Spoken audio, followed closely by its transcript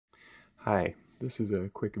Hi, this is a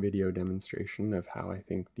quick video demonstration of how I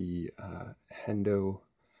think the Hendo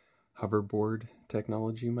Hoverboard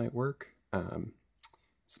technology might work.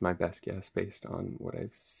 It's my best guess based on what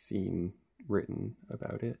I've seen written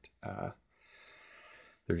about it.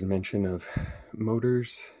 There's a mention of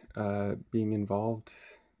motors being involved,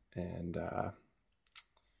 and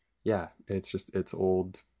yeah, it's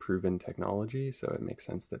old proven technology, so it makes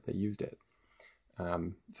sense that they used it.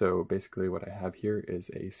 So basically what I have here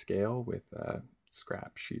is a scale with a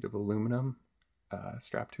scrap sheet of aluminum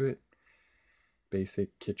strapped to it.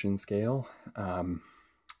 Basic kitchen scale.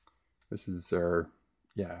 This is our,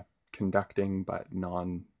 conducting but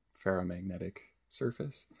non-ferromagnetic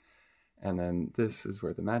surface. And then this is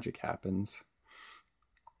where the magic happens.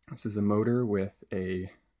 This is a motor with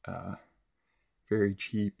a very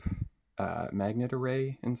cheap magnet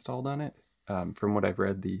array installed on it. From what I've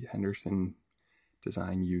read, the Henderson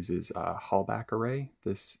design uses a Hallback array.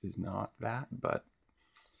 This is not that, but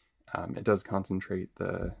it does concentrate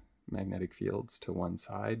the magnetic fields to one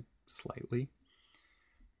side slightly.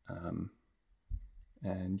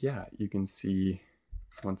 And yeah, you can see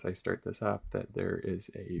once I start this up that there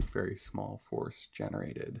is a very small force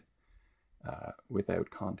generated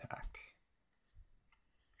without contact.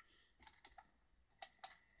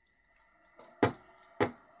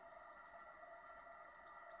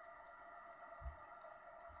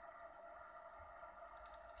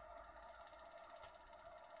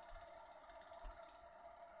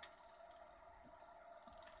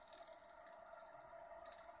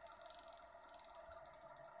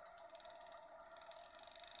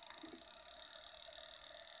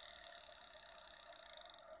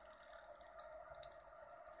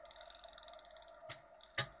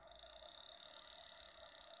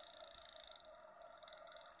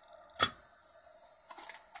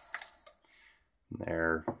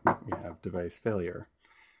 There we have device failure,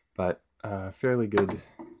 but fairly good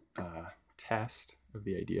test of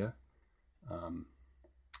the idea.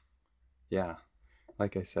 Yeah,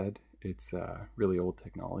 like I said, it's really old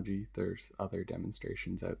technology. There's other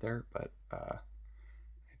demonstrations out there, but I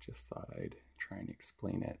just thought I'd try and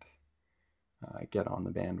explain it, get on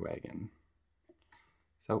the bandwagon.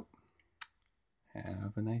 So,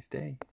 have a nice day.